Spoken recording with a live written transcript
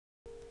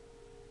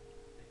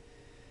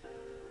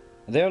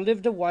There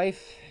lived a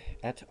wife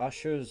at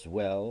Usher's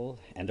well,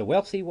 and a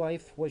wealthy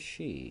wife was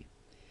she.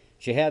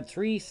 She had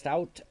 3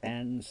 stout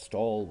and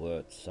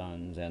stalwart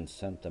sons, and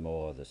sent them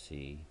o'er the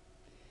sea.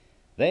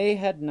 They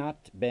had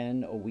not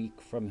been a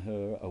week from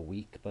her, a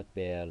week but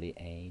barely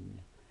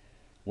ane,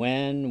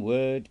 when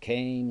word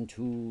came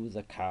to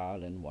the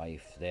carlin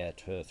wife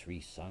that her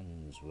 3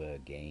 sons were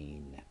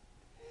gane.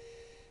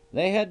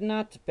 They had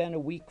not been a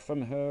week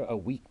from her, a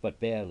week but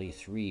barely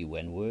 3,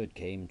 when word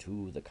came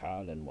to the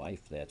carlin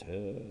wife that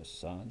her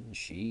son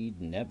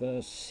she'd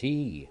never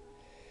see.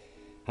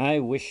 I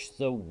wish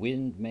the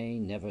wind may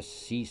never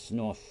cease,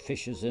 nor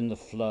fishes in the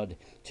flood,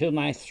 till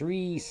my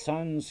 3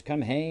 sons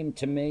come hame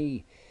to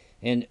me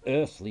in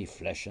earthly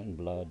flesh and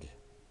blood.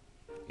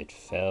 It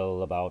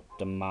fell about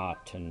the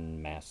Martin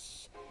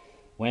Mass,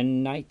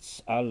 when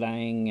nights are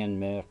lang and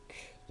mirk,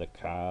 the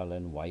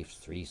carlin wife's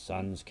 3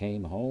 sons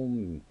came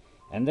home,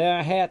 and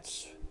their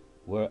hats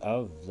were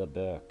of the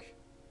birk.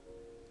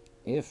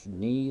 If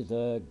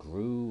neither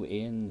grew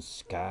in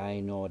sky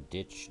nor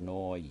ditch,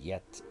 nor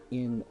yet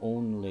in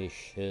only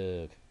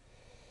shirk,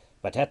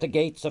 but at the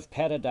gates of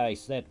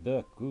paradise that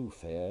birk grew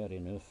fair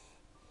enough.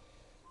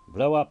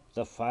 Blow up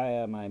the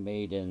fire, my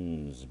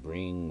maidens,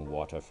 bring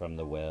water from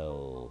the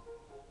well,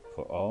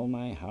 for all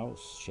my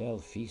house shall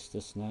feast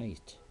this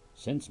night,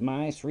 since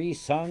my 3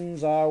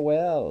 sons are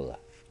well.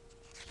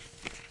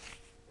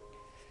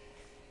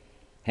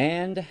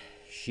 And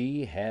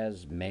she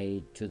has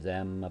made to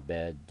them a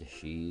bed,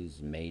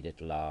 she's made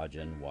it large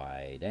and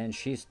wide, and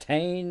she's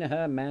ta'en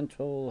her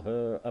mantle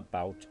her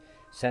about,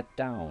 sat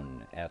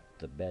down at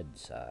the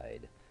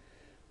bedside.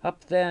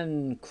 Up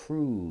then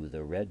crew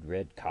the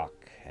red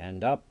cock,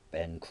 and up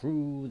and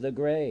crew the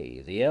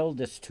grey. The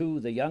eldest to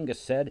the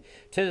youngest said,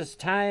 "'Tis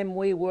time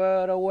we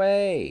were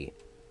away."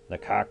 The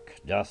cock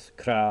doth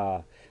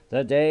craw,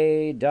 the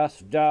day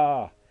doth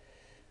daw,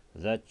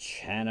 the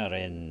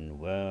channerin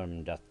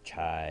worm doth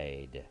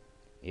chide.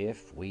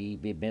 If we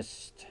be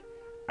missed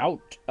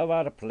out of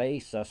our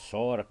place, a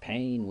sore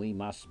pain we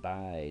must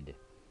bide.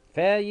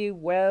 Fare ye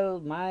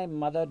well, my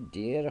mother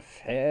dear,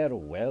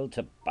 farewell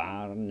to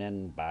barn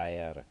and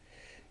byre,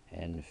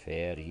 and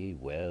fare ye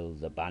well,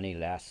 the bonny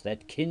lass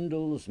that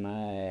kindles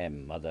my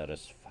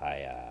mother's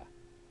fire.